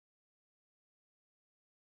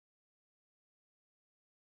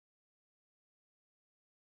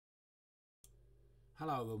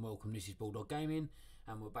Hello and welcome, this is Bulldog Gaming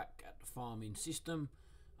and we're back at the farming system.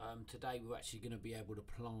 Today we're actually going to be able to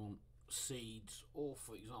plant seeds, or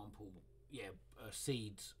for example,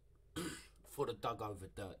 seeds for the dug over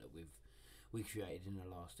dirt that we created in the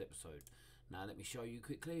last episode. Now let me show you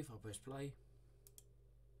quickly. If I press play,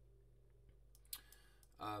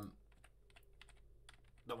 don't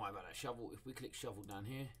worry about that shovel. If we click shovel down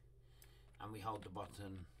here and we hold the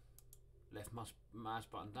button, left mouse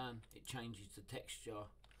button down, it changes the texture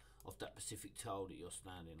of that specific tile that you're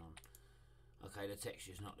standing on. Okay, the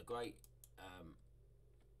texture is not the great,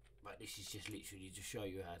 but this is just literally to show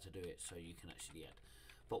you how to do it so you can actually add.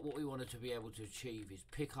 But what we wanted to be able to achieve is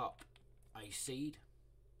pick up a seed,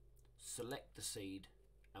 select the seed,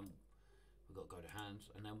 and we've got to go to hands,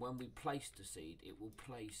 and then when we place the seed, it will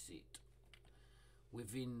place it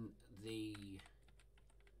within the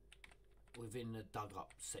dug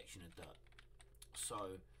up section of dirt.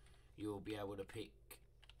 So you'll be able to pick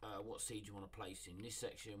what seed you want to place in this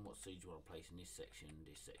section, what seed you want to place in this section,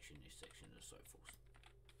 this section, this section, and so forth.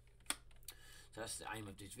 So that's the aim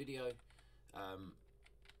of this video.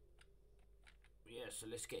 Yeah, so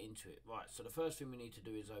let's get into it. Right, so the first thing we need to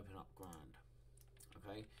do is open up ground.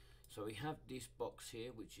 Okay, so we have this box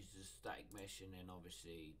here, which is the static mesh, and then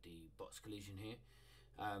obviously the box collision here.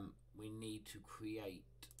 We need to create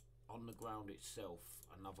on the ground itself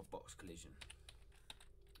another box collision.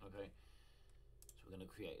 Okay, so we're going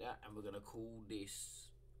to create that, and we're going to call this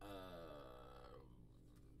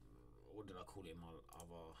what did I call it in my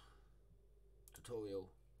other tutorial?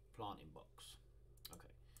 Planting box.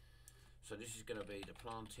 Okay, so this is going to be the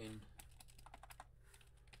planting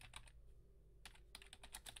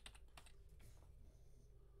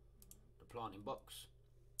box,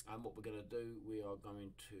 and what we're going to do, we are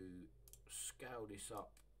going to scale this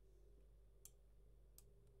up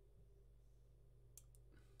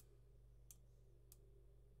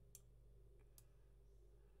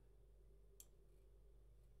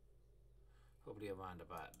probably around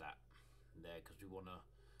about that there, because we want to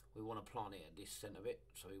plant it at this center bit,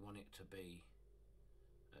 so we want it to be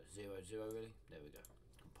at 0, 0 really. There we go.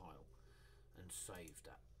 Compile and save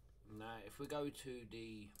that. Now if we go to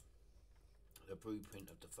the blueprint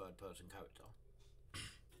of the third person character,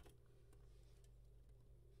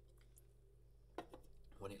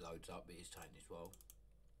 when it loads up, it is taken as well.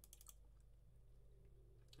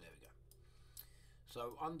 There we go.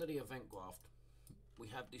 So under the event graph, we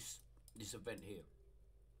have this event here.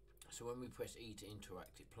 So when we press E to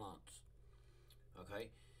interact, it plants.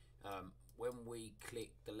 Okay, when we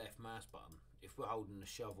click the left mouse button, if we're holding the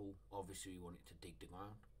shovel, obviously we want it to dig the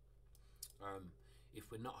ground. If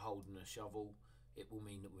we're not holding a shovel, it will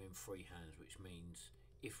mean that we're in free hands, which means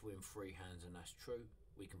if we're in free hands and that's true,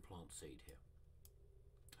 we can plant seed here.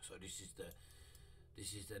 So this is the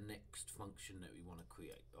next function that we want to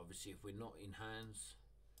create. Obviously if we're not in hands,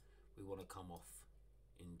 we want to come off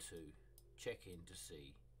into check in to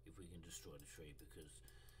see if we can destroy the tree, because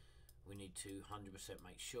we need to 100%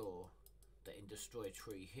 make sure that in destroy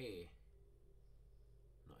tree here,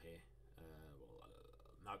 not here,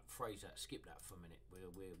 no, phrase that, skip that for a minute.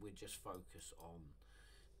 We're just focus on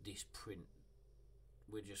this print.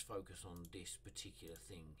 We're just focus on this particular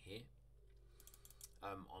thing here,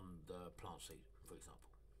 on the plant seed, for example.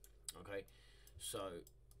 Okay, so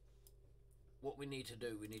what we need to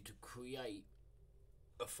do, we need to create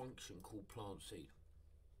a function called plant seed,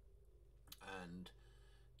 and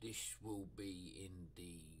this will be in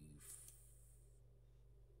the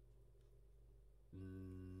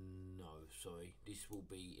this will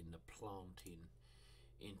be in the planting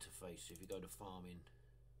interface. So if you go to farming,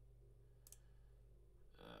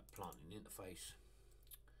 planting interface,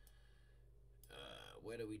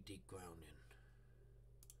 where do we dig ground in?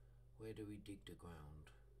 Where do we dig the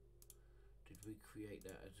ground? Did we create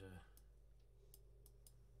that as a...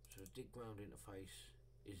 So the dig ground interface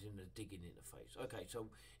is in the digging interface. Okay, so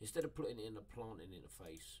instead of putting it in the planting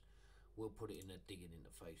interface, we'll put it in the digging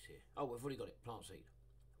interface here. Oh, we've already got it, plant seed.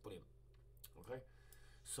 Brilliant. Okay,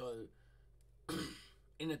 so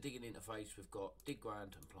in the digging interface, we've got dig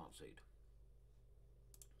ground and plant seed.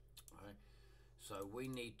 Okay, so we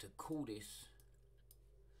need to call this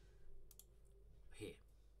here.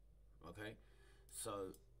 Okay,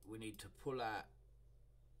 so we need to pull out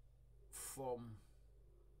from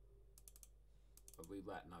a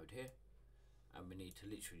rewrite node here, and we need to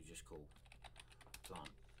literally just call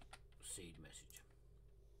plant seed message.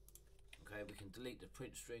 Okay, we can delete the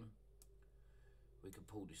print string, we can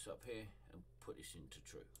pull this up here and put this into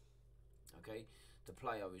true. Okay, the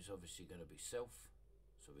player is obviously going to be self,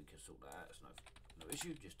 so we can sort that out. It's no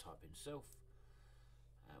issue, just type in self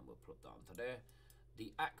and we'll plot that onto there.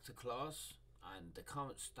 The actor class and the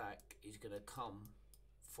current stack is going to come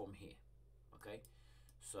from here. Okay,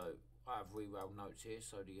 so I have reroute notes here,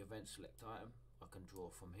 so the event select item I can draw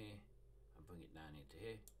from here and bring it down into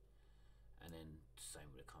here, and then same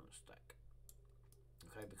with the current stack.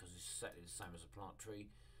 Okay, because it's exactly the same as a plant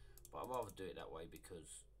tree, but I'd rather do it that way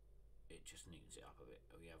because it just neatens it up a bit.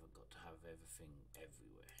 We haven't got to have everything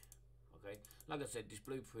everywhere. Okay, like I said, this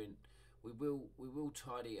blueprint we will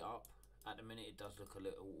tidy it up. At the minute it does look a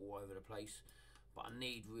little all over the place, but I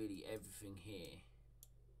need really everything here,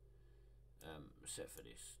 except for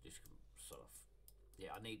this sort of, yeah,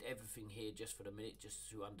 I need everything here just for the minute, just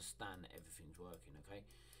to understand that everything's working. Okay,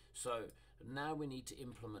 so now we need to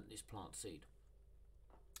implement this plant seed,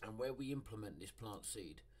 and where we implement this plant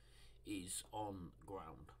seed is on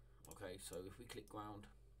ground. Okay, so if we click ground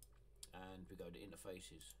and we go to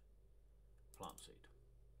interfaces, plant seed,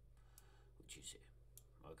 which is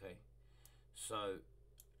here. Okay, so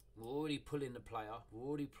we're already pulling the player, we're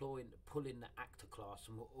already pulling the actor class,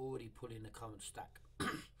 and we're already pulling the current stack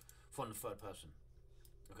from the third person.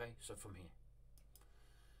 Okay, so from here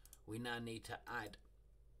we now need to add,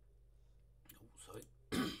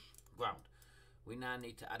 ground. We now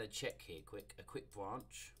need to add a check here, a quick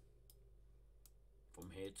branch from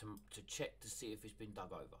here to check to see if it's been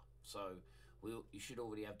dug over. So you should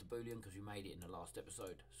already have the boolean because we made it in the last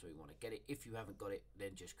episode, so we want to get it. If you haven't got it,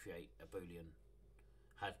 then just create a boolean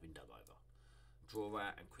has been dug over, draw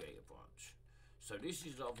out and create a branch. So this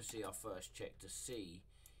is obviously our first check to see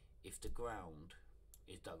if the ground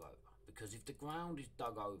is dug over, because if the ground is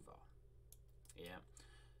dug over, yeah,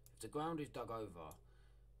 if the ground is dug over,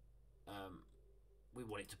 we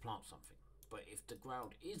want it to plant something. But if the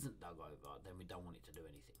ground isn't dug over, then we don't want it to do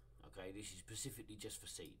anything. Okay, this is specifically just for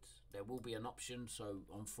seeds. There will be an option, so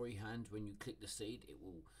on freehand when you click the seed it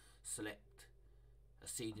will select a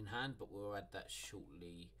seed in hand, but we'll add that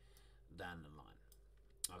shortly down the line.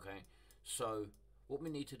 Okay, so what we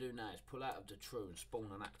need to do now is pull out of the true and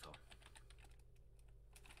spawn an actor.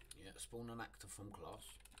 Yeah, spawn an actor from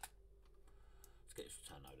class. Let's get this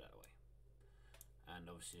return node out of the way. And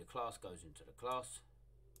obviously the class goes into the class.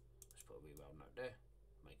 Let's put a reroute note there,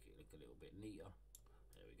 make it look a little bit neater.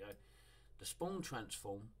 There we go. The spawn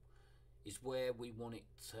transform is where we want it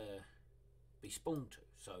to be spawned to.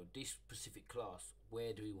 So this specific class,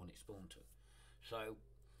 where do we want it spawned to? So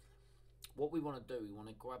what we want to do, we want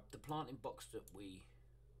to grab the planting box that we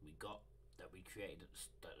created at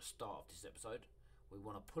the start of this episode. We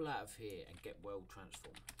want to pull out of here and get world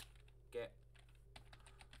transform. Get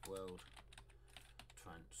world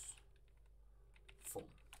transform.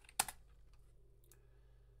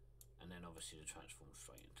 And then obviously the transform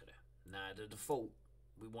straight into there. Now the default,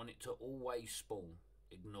 we want it to always spawn,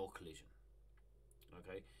 ignore collision.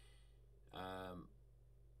 Okay.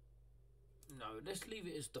 No, let's leave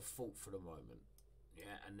it as default for the moment.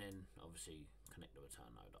 Yeah, and then obviously connect the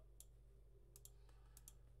return node up.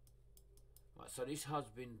 Right, so this has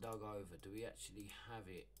been dug over. Do we actually have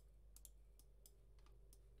it?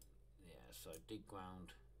 Yeah, so dig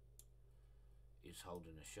ground is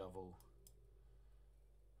holding a shovel.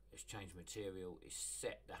 It's changed material. It's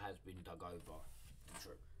set that has been dug over.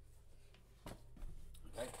 True.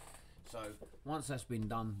 Okay, so once that's been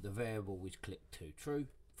done, the variable is clicked to true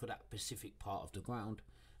for that specific part of the ground,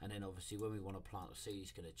 and then obviously when we want to plant a seed,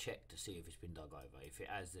 it's going to check to see if it's been dug over. If it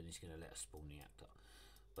has, then it's going to let us spawn the actor.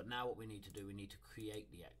 But now what we need to do, we need to create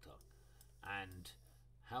the actor, and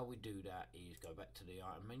how we do that is go back to the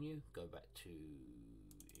item menu, go back to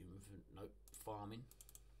farming,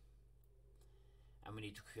 and we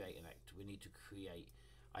need to create an actor. We need to create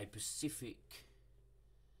a specific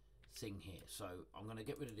thing here. So I'm going to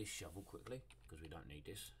get rid of this shovel quickly because we don't need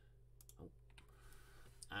this. Oh.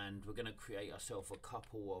 And we're going to create ourselves a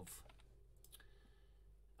couple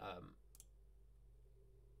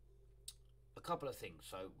of things.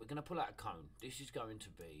 So we're going to pull out a cone. This is going to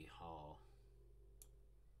be our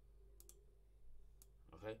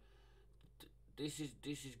this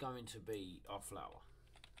is going to be our flower.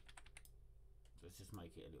 Let's just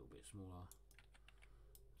make it a little bit smaller,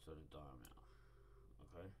 so the diameter.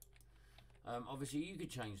 Okay. Obviously you could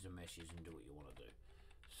change the meshes and do what you want to do.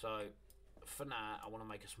 So for now I want to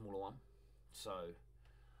make a smaller one, so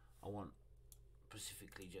I want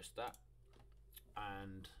specifically just that,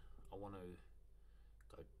 and I want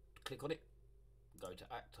to go click on it, go to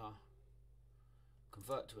actor,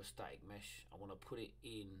 convert to a static mesh. I want to put it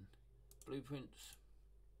in blueprints,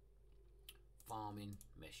 farming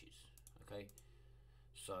meshes. Okay,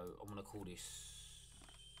 so I'm going to call this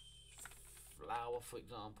flower, for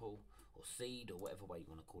example, or seed, or whatever way you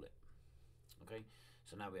want to call it. Okay,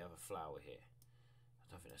 so now we have a flower here.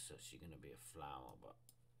 I don't think that's actually going to be a flower, but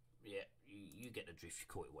yeah, you get the drift. You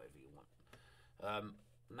call it whatever you want.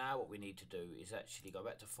 Now what we need to do is actually go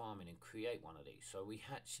back to farming and create one of these. So we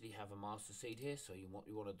actually have a master seed here. So what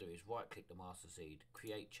you want to do is right click the master seed,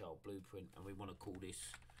 create child blueprint, and we want to call this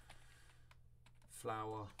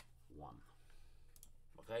flower 1.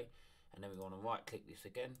 Okay, and then we want to right click this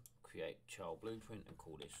again, create child blueprint, and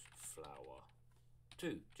call this flower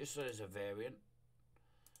 2, just so there's a variant.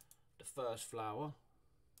 The first flower,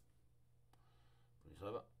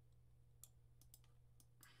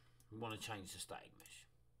 we want to change the static mesh.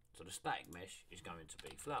 So the static mesh is going to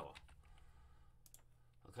be flower.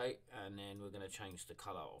 Okay, and then we're going to change the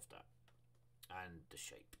color of that and the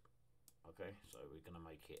shape. Okay, so we're going to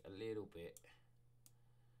make it a little bit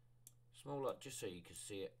smaller just so you can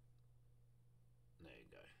see it. There you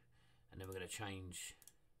go. And then we're going to change,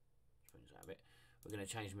 that a bit. We're going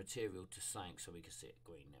to change material to sank so we can see it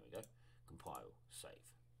green. There we go. Compile,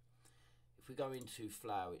 save. If we go into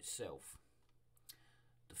flower itself,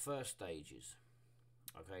 the first stages,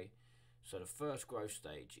 okay, so the first growth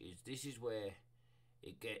stage this is where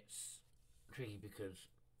it gets tricky, because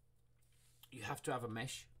you have to have a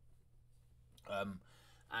mesh,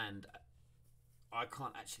 and I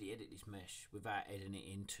can't actually edit this mesh without editing it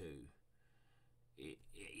into it.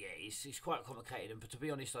 Yeah, it's quite complicated, and to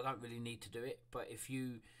be honest, I don't really need to do it. But if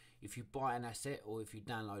you buy an asset or if you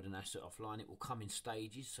download an asset offline, it will come in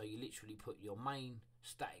stages. So you literally put your main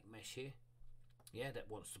static mesh here, yeah, that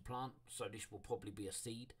wants to plant. So this will probably be a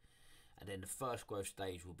seed, and then the first growth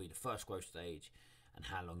stage will be the first growth stage and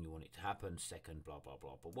how long you want it to happen, second, blah blah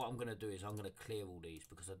blah. But what I'm going to do is I'm going to clear all these,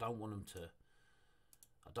 because I don't want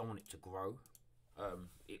it to grow.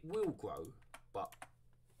 It will grow, but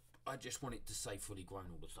I just want it to stay fully grown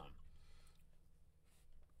all the time.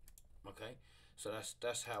 Okay, so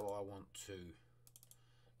that's how I want to,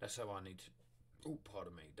 that's how I need to, oh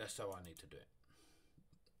pardon me, that's how I need to do it.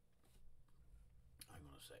 Hang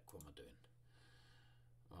on a sec, what am I doing?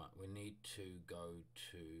 Right, we need to go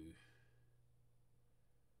to,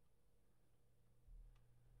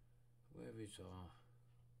 where is our,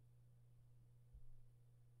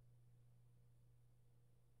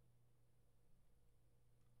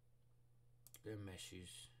 their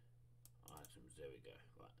meshes, items, there we go.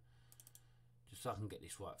 Right, just so I can get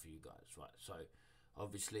this right for you guys. Right, so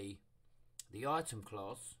obviously the item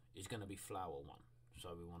class is going to be flower 1, so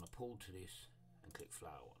we want to pull to this and click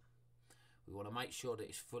flower 1. We want to make sure that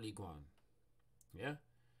it's fully grown, yeah,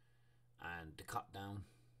 and the cut down,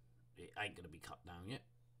 it ain't going to be cut down yet.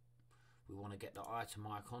 We want to get the item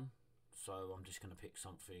icon, so I'm just going to pick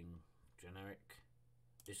something generic.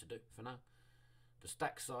 This will do for now. The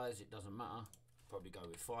stack size, it doesn't matter, probably go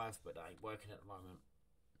with 5, but that ain't working at the moment.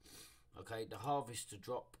 Okay, the harvest to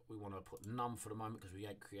drop, we want to put none for the moment, because we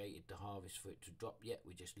ain't created the harvest for it to drop yet.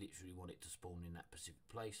 We just literally want it to spawn in that specific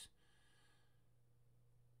place.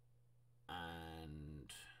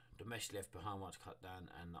 And the mesh left behind once cut down,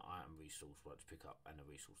 and the item resource once pick up, and the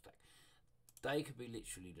resource stack, they could be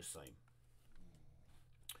literally the same.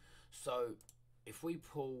 So if we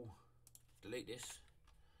delete this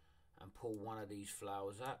and pull one of these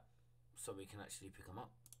flowers out so we can actually pick them up.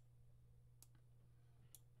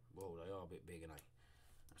 Well, they are a bit big, aren't they?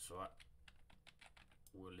 That's all right,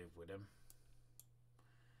 we'll live with them.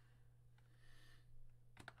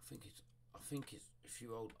 I think it's if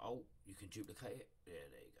you hold Alt, you can duplicate it. Yeah,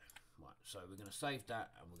 there you go. Right, so we're going to save that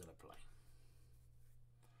and we're going to play.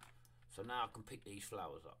 So now I can pick these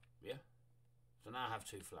flowers up, yeah? So now I have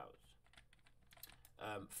 2 flowers.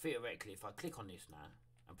 Theoretically, if I click on this now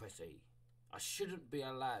and press E, I shouldn't be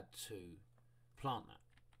allowed to plant that,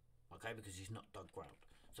 okay, because it's not dug ground.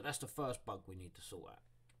 So that's the first bug we need to sort out.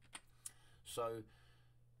 So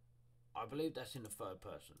I believe that's in the third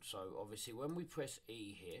person. So obviously when we press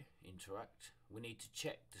E here, interact, we need to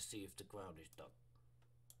check to see if the ground is dug.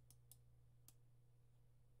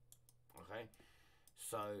 Okay,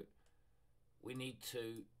 so we need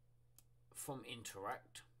to, from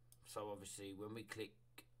interact, so obviously when we click,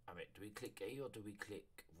 do we click E or do we click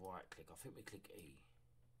right click? I think we click E.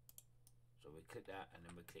 So we click that and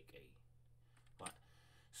then we click E. Right,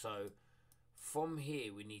 so from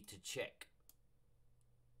here we need to check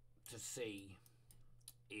to see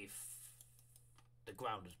if the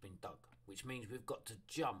ground has been dug, which means we've got to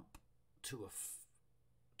jump to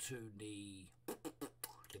the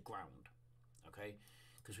ground, okay,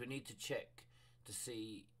 because we need to check to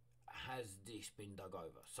see has this been dug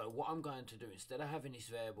over. So what I'm going to do, instead of having this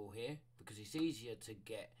variable here, because it's easier to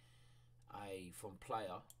get a from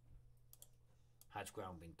player has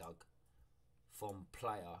ground been dug from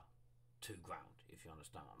player to ground, if you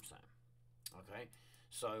understand what I'm saying. Okay,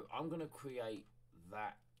 so I'm going to create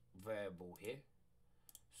that variable here.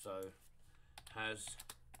 So has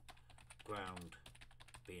ground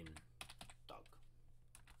been dug?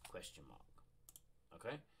 Question mark.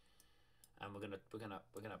 Okay, and we're gonna bring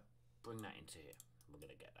that into here. We're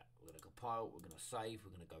gonna get that. We're gonna compile. We're gonna save.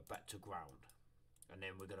 We're gonna go back to ground, and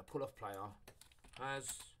then we're gonna pull off player.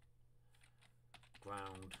 Has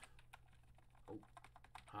ground. Oh,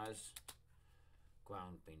 has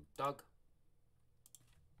ground been dug?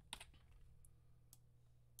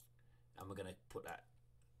 And we're gonna put that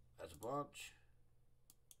as a branch.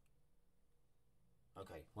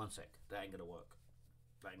 Okay, one sec. That ain't gonna work.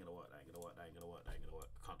 That ain't gonna work. That ain't gonna work. That ain't gonna work. That ain't gonna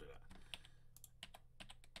work. Can't do that.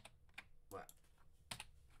 Right.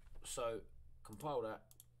 So compile that,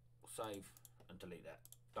 save, and delete that.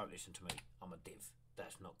 Don't listen to me. I'm a div.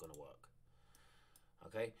 That's not gonna work.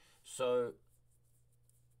 Okay. So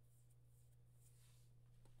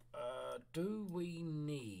do we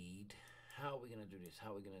need? How are we gonna do this?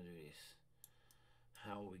 How are we gonna do this?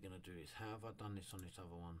 How are we gonna do this? How have I done this on this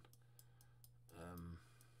other one?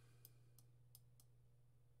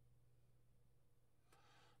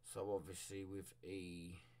 So obviously with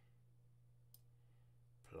E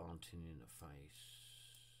planting in the face.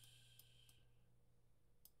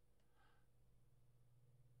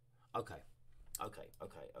 Okay.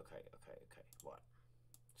 Right.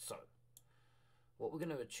 So what we're going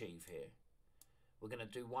to achieve here, we're going to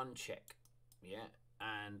do one check, yeah,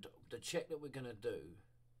 and the check that we're going to do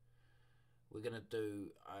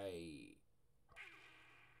a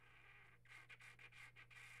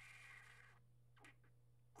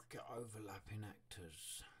get overlapping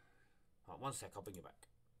actors. Right, one sec, I'll bring you back.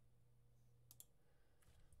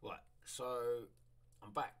 Right, so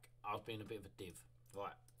I'm back. I was being a bit of a div.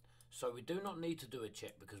 Right, so we do not need to do a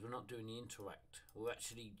check because we're not doing the interact. We're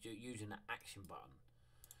actually using the action button.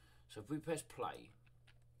 So if we press play,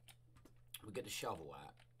 we get the shovel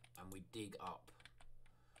out and we dig up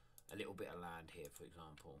a little bit of land here, for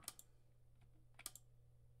example.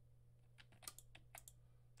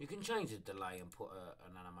 You can change the delay and put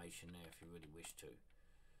an animation there if you really wish to.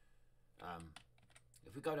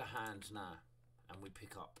 If we go to hands now and we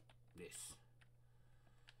pick up this,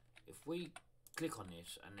 if we click on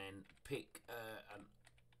this and then pick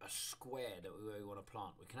a square that we really want to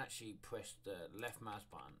plant, we can actually press the left mouse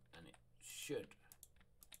button and it should,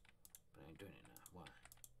 but I ain't doing it now. Why?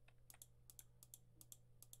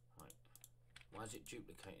 Right. Why is it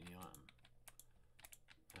duplicating the item?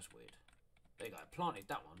 That's weird. There you go. I planted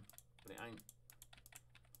that one, but it ain't,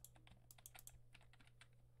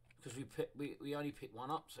 because we only picked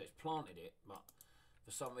one up, so it's planted it, but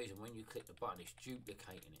for some reason when you click the button it's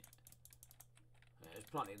duplicating it. Yeah, it's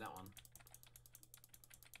planted that one.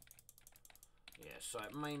 Yeah, so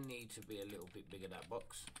it may need to be a little bit bigger, that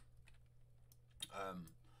box.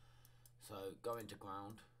 So go into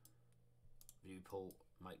ground, viewport,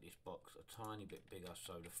 make this box a tiny bit bigger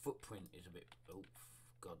so the footprint is a bit, oh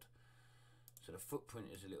god, so the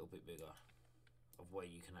footprint is a little bit bigger of where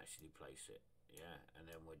you can actually place it. Yeah, and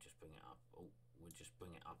then we'll just bring it up. Oh, we'll just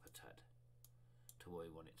bring it up a tad to where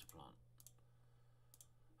we want it to plant.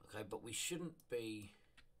 Okay, but we shouldn't be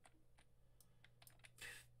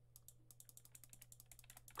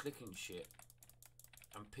clicking shit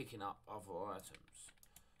and picking up other items.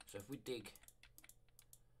 So if we dig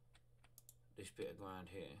this bit of ground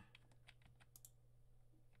here,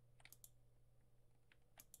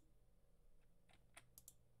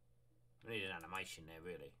 we need an animation there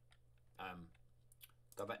really.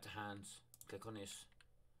 Go back to hands, click on this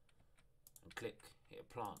and click, hit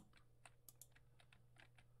a plant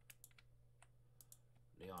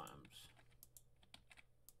the items.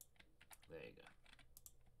 There you go.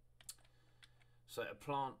 So it'll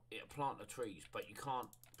plant the trees, but you can't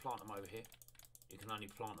plant them over here. You can only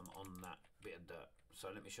plant them on that bit of dirt. So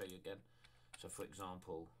let me show you again. So for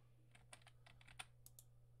example,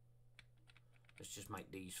 let's just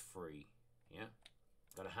make these 3. Yeah,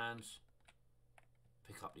 go to hands,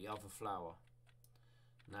 pick up the other flower.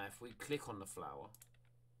 Now if we click on the flower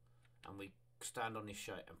and we stand on this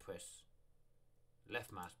shape and press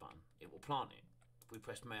left mouse button, it will plant it. If we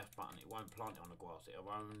press mouse button, it won't plant it on the grass, it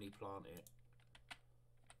will only plant it.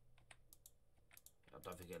 I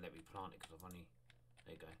don't think it'll let me plant it because I've only,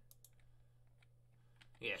 there you go.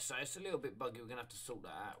 Yeah, so it's a little bit buggy, we're gonna have to sort that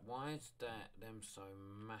out. Why is them so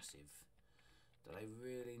massive? Do they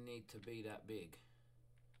really need to be that big?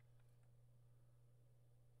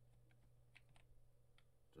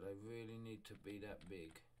 Do they really need to be that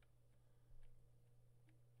big?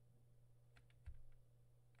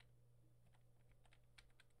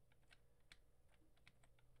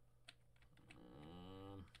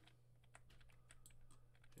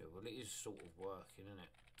 Yeah, well it is sort of working, isn't it?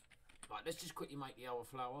 Right, let's just quickly make the other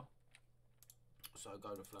flower. So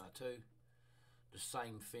go to flower 2. The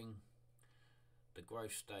same thing. The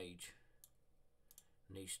growth stage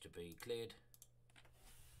needs to be cleared.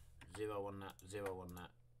 0 on that, 0 on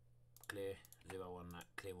that, clear, 0 on that,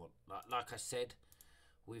 clear one. Like I said,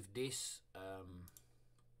 with this,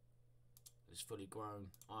 it's fully grown,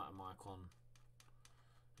 item icon.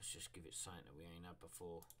 Let's just give it something that we ain't had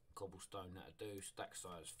before. Cobblestone, that'll do. Stack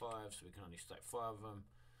size 5, so we can only stack 5 of them.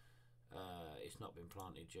 It's not been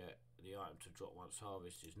planted yet. The item to drop once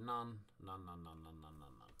harvest is none. None, none, none, none, none,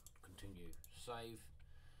 none, none. Continue, save.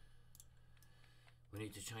 We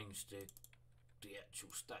need to change the actual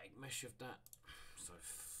static mesh of that. So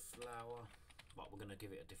flower, but we're going to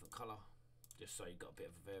give it a different colour, just so you've got a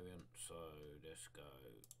bit of a variant. So let's go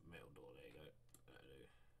metal door, there you go. That'll do.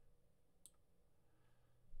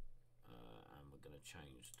 And we're going to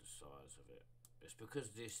change the size of it. It's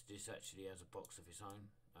because this actually has a box of its own.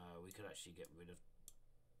 We could actually get rid of.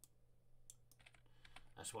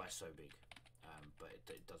 That's why it's so big, but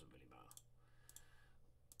it doesn't really matter.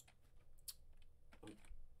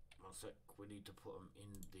 One sec. We need to put them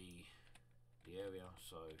in the area.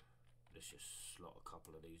 So let's just slot a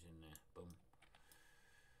couple of these in there. Boom.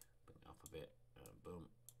 Bring it up a bit. Boom.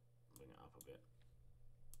 Bring it up a bit.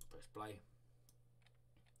 Press play.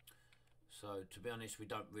 So to be honest, we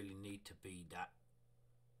don't really need to be that.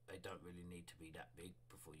 They don't really need to be that big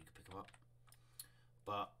before you can pick them up.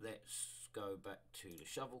 But let's go back to the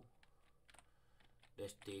shovel.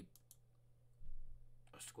 Let's dig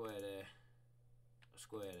a square there, a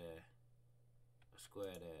square there, a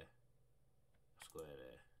square there, a square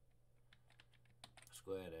there, a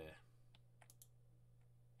square there.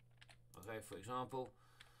 Okay, for example.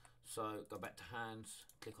 So go back to hands,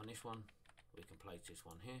 click on this one. We can place this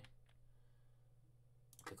one here.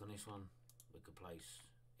 Click on this one. We can place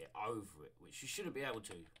it over it, which you shouldn't be able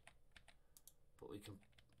to, but we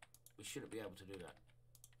shouldn't be able to do that.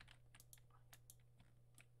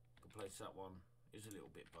 We can place that one. It's a little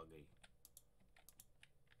bit buggy.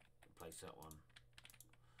 We can place that one.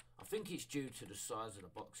 I think it's due to the size of the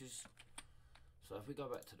boxes. So if we go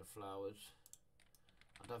back to the flowers,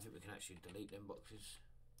 I don't think we can actually delete them boxes.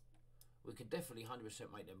 We can definitely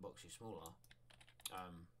 100% make them boxes smaller,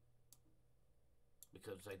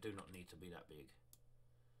 because they do not need to be that big.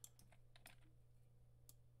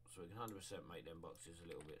 So we can 100% make them boxes a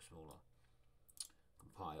little bit smaller.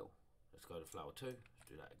 Compile. Let's go to flower 2. Let's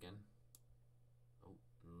do that again. Oh,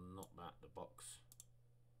 not that, the box.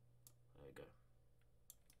 There you go.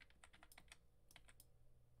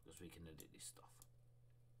 Because we can edit this stuff.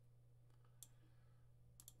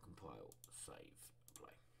 Compile, save,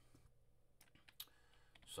 play.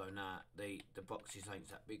 So now the boxes ain't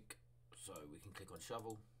that big. So we can click on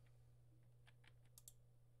shovel.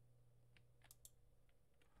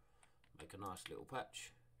 Make a nice little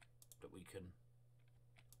patch that we can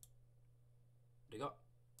dig up.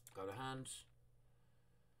 Go to hands.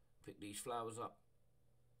 Pick these flowers up.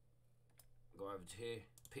 Go over to here.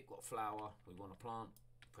 Pick what flower we want to plant.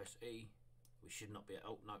 Press E. We should not be.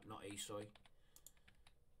 Oh no, not E. Sorry.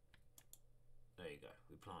 There you go.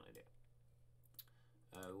 We planted it.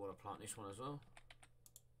 We want to plant this one as well.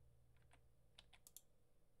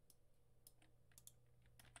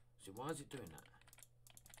 So why is it doing that?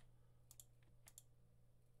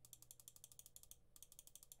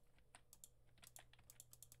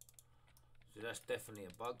 So that's definitely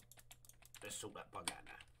a bug. Let's sort that bug out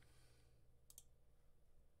now.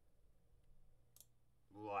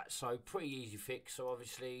 Right, so pretty easy fix. So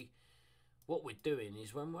obviously what we're doing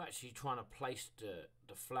is when we're actually trying to place the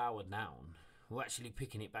flower down, we're actually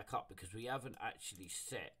picking it back up because we haven't actually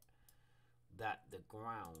set that the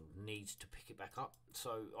ground needs to pick it back up.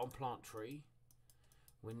 So on plant tree,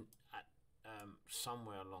 when at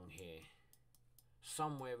somewhere along here,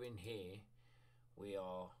 somewhere in here, we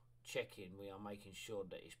are checking, we are making sure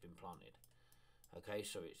that it's been planted. Okay,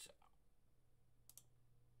 so it's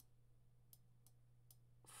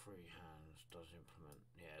free hands does implement.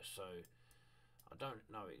 Yeah, so I don't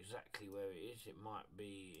know exactly where it is. It might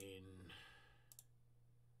be in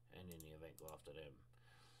the event go after them.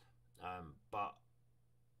 But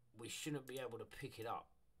we shouldn't be able to pick it up.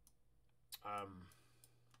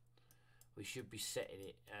 We should be setting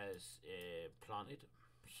it as planted.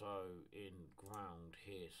 So in ground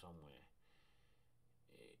here somewhere,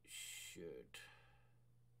 it should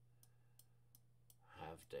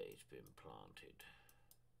have that it's been planted.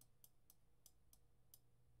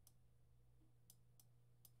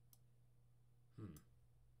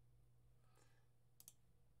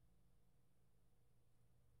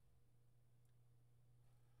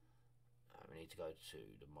 We need to go to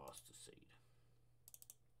the master seed.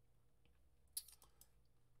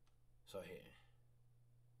 So here,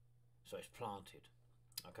 so it's planted.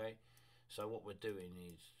 Okay, so what we're doing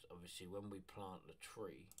is obviously when we plant the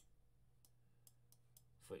tree,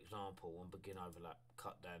 for example, on begin overlap,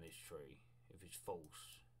 cut down this tree. If it's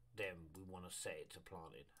false, then we want to set it to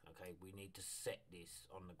planted. Okay, we need to set this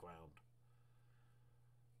on the ground.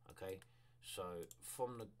 Okay, so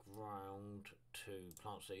from the ground to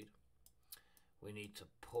plant seed, we need to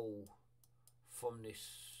pull from this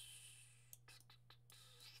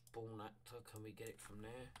spawn actor. Can we get it from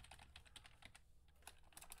there?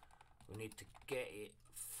 We need to get it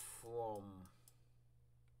from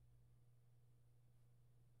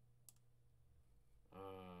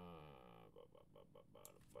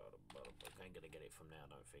I ain't gonna get it from there, I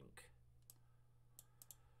don't think.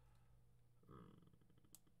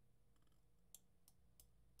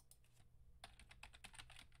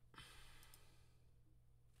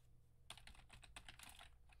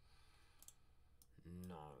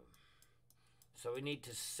 No. So we need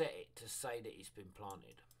to set it to say that it's been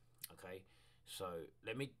planted. Okay. So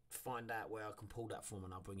let me find out where I can pull that from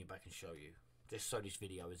and I'll bring it back and show you. Just so this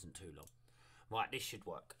video isn't too long. Right, this should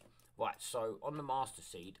work. Right, so on the master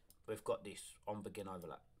seed, we've got this on begin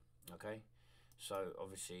overlap. Okay. So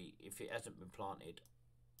obviously if it hasn't been planted,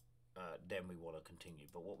 then we want to continue.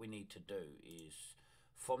 But what we need to do is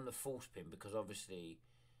from the false pin, because obviously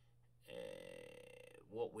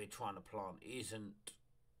what we're trying to plant isn't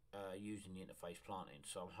using the interface planting.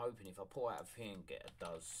 So I'm hoping if I pull out of here and get a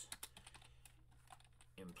does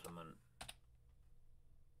implement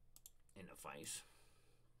interface,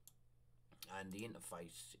 and the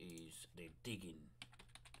interface is the digging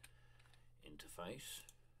interface,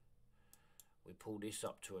 we pull this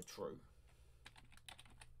up to a true.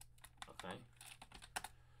 Okay,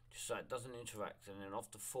 just so it doesn't interact, and then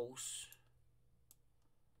off the false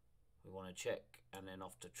we want to check, and then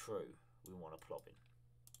off the true we want to plop in.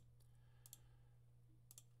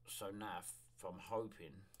 So now I'm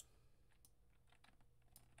hoping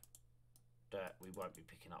that we won't be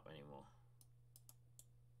picking up anymore.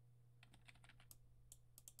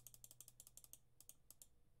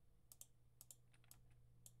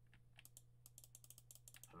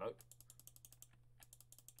 Hello?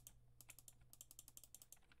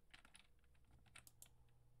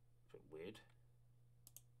 A bit weird.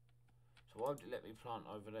 So why would it let me plant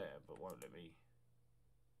over there, but won't let me?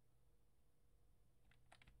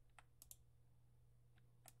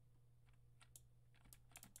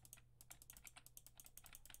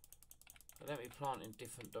 Let me plant in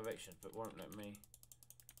different directions, but won't let me.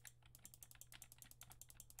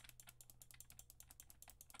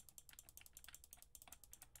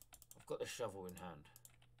 I've got the shovel in hand.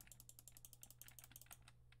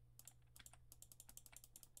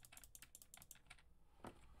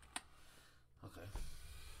 Okay.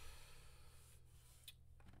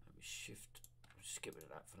 Let me shift. Skip rid of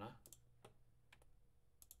that for now.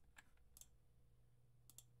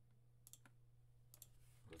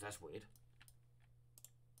 Because that's weird.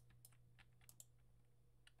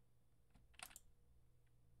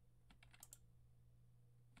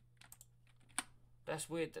 That's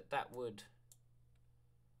weird that that would.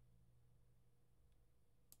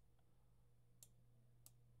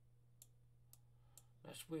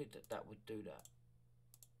 That's weird that that would do that.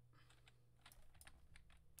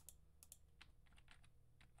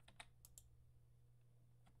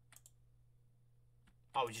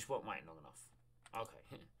 Oh, we just weren't waiting long enough.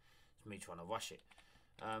 Okay, it's me trying to rush it.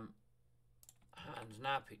 Hands,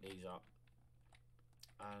 now pick these up,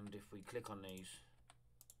 and if we click on these.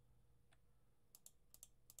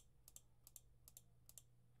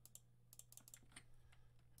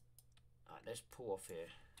 Let's pull off here,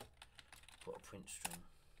 put a print string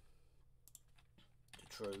to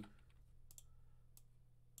true,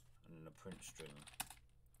 and then a print string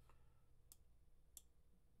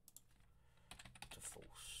to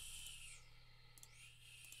false.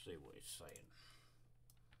 See what it's saying.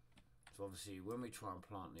 So obviously when we try and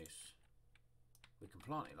plant this, we can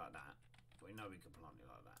plant it like that. We know we can plant it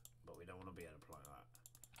like that, but we don't want to be able to plant it like that.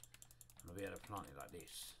 We want to be able to plant it like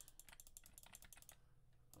this.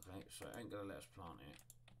 Okay, so it ain't going to let us plant it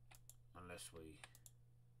unless we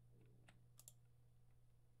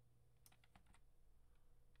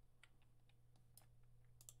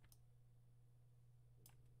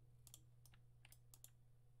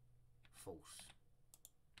false,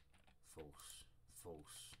 false,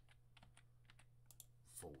 false,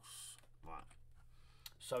 false. Right.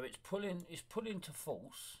 So it's pulling to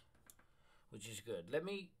false, which is good. Let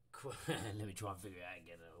me let me try and figure it out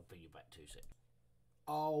again, and I'll bring you back 2 seconds.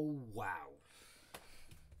 Oh wow!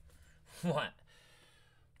 Right.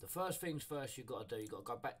 The first things first, you've got to do. You've got to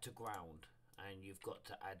go back to ground and you've got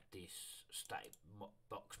to add this static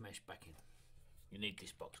box mesh back in. You need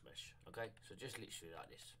this box mesh, okay? So just literally like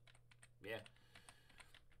this, yeah.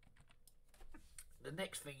 The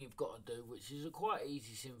next thing you've got to do, which is a quite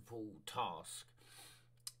easy, simple task,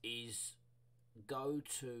 is go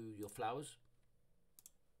to your flowers,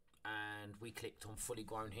 and we clicked on fully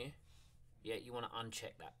grown here. Yeah, you want to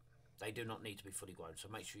uncheck that. They do not need to be fully grown, so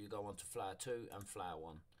make sure you go on to flower 2 and flower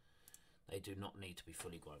 1. They do not need to be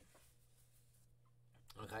fully grown.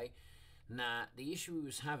 Okay, now the issue we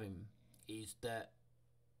was having is that,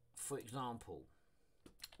 for example,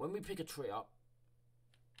 when we pick a tree up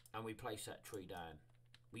and we place that tree down,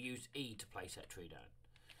 we use E to place that tree down.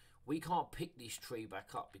 We can't pick this tree back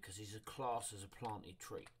up because it's a class as a planted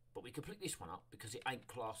tree, but we can pick this one up because it ain't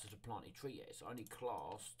classed as a planted tree yet. It's only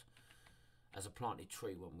classed as a planted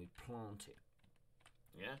tree when we plant it.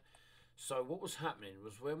 Yeah, so what was happening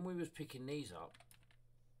was when we was picking these up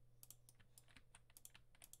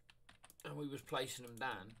and we was placing them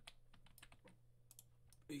down,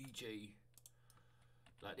 e.g.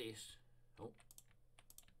 like this, oh,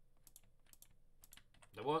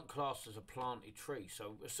 they weren't classed as a planted tree.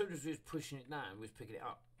 So as soon as we was pushing it down, we was picking it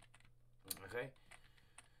up. Okay,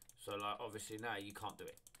 so like obviously now you can't do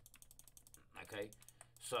it. Okay,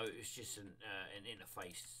 so it's just an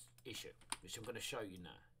interface issue, which I'm going to show you now.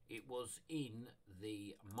 It was in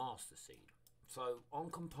the master seed. So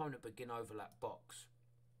on component begin overlap box,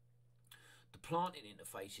 the planting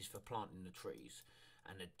interface is for planting the trees,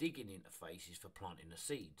 and the digging interface is for planting the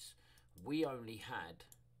seeds. We only had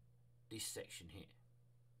this section here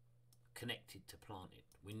connected to planted.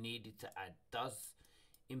 We needed to add does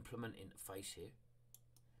implement interface here,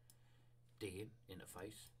 digging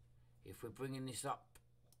interface. If we're bringing this up,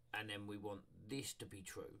 and then we want this to be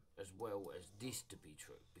true as well as this to be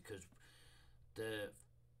true, because the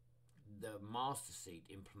master seed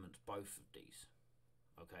implements both of these,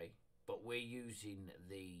 okay, but we're using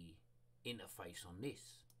the interface on this,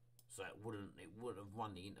 so it wouldn't have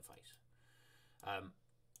run the interface.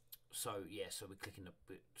 So yeah, so we're clicking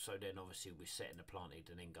the, so then obviously we're setting the planted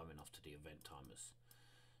and then going off to the event timers.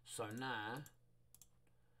 So now,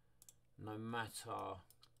 no matter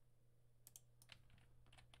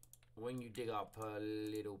when you dig up a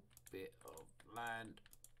little bit of land,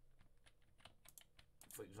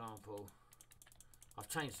 for example, I've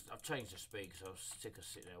changed the speed because I was sick of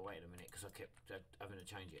sitting there waiting a minute because I kept having to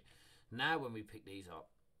change it. Now when we pick these up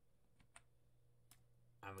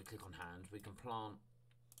and we click on hands, we can plant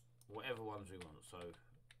whatever ones we want. So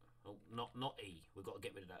oh, not E, we've got to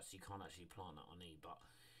get rid of that, so you can't actually plant that on E. But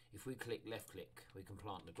if we click left click, we can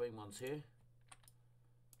plant the green ones here,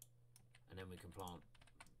 and then we can plant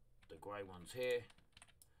the grey ones here,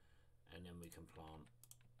 and then we can plant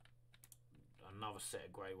another set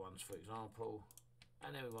of grey ones, for example,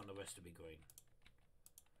 and then we want the rest to be green.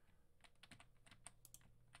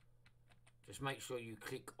 Just make sure you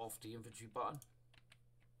click off the inventory button.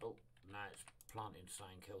 Oh, now it's planting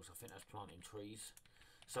something else. I think that's planting trees.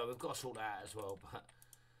 So we've got to sort that out as well, but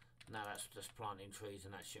now that's just planting trees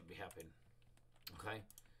and that shouldn't be happening. Okay.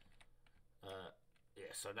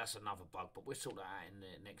 Yeah, so that's another bug, but we'll sort that out in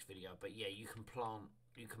the next video. But yeah, you can plant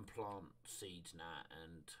seeds now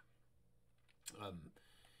and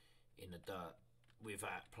in the dirt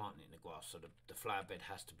without planting in the grass. So the flower bed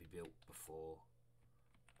has to be built before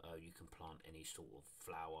you can plant any sort of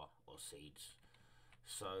flower or seeds.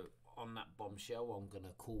 So on that bombshell, I'm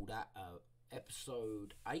gonna call that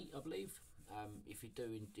episode 8, I believe.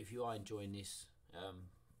 If you are enjoying this,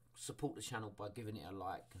 support the channel by giving it a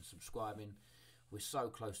like and subscribing. We're so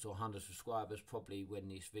close to 100 subscribers. Probably when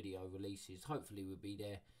this video releases, hopefully we'll be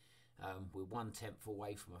there. We're 1/10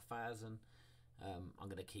 away from 1,000. I'm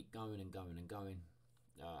going to keep going and going and going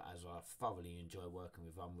as I thoroughly enjoy working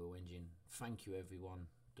with Unreal Engine. Thank you everyone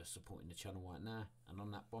that's supporting the channel right now. And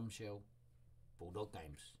on that bombshell, Bulldog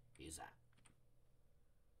Games is that.